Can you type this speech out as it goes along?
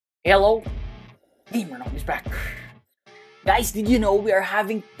Hello, Gamer Nom is back. Guys, did you know we are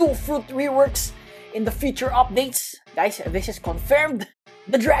having 2 fruit reworks in the future updates? Guys, this is confirmed.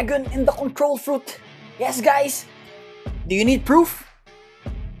 The dragon and the control fruit. Yes, guys. Do you need proof?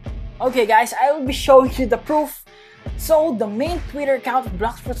 Okay, guys, I will be showing you the proof. So, the main Twitter account of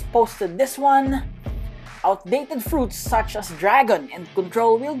Bloxfruits posted this one. Outdated fruits such as dragon and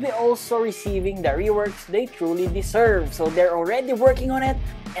control will be also receiving the reworks they truly deserve. So, they're already working on it.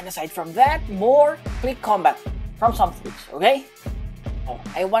 And aside from that, more click combat from some fruits, okay? Oh,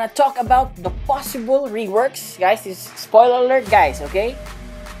 I want to talk about the possible reworks. Guys, this is spoiler alert, guys, okay?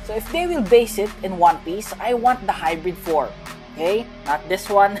 So if they will base it in One Piece, I want the hybrid form, okay? Not this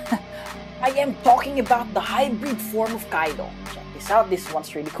one. I am talking about the hybrid form of Kaido. Check this out, this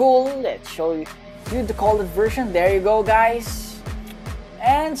one's really cool. Let's show you the colored version. There you go, guys.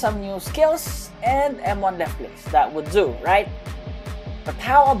 And some new skills and M1 left clicks. That would do, right? But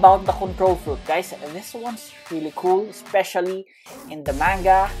how about the control fruit, guys? This one's really cool, especially in the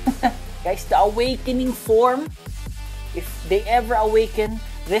manga. Guys, the awakening form, if they ever awaken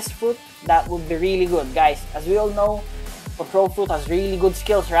this fruit, that would be really good, guys. As we all know, control fruit has really good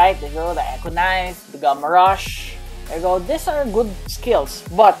skills, right? There you go, the Echo Knife, the Gamma Rush. There you go, these are good skills.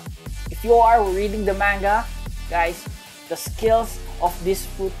 But if you are reading the manga, guys, the skills of this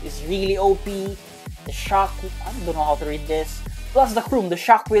fruit is really OP. The shock, I don't know how to read this. Plus the Chrome, the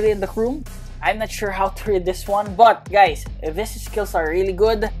shock within the Chrome. I'm not sure how to read this one, but guys, these skills are really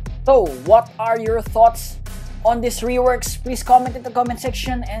good. So, what are your thoughts on this reworks? Please comment in the comment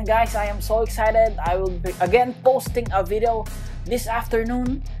section. And guys, I am so excited. I will be again posting a video this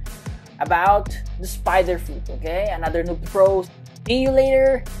afternoon about the spider fruit, okay? Another Noob Pro. See you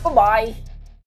later. Bye-bye.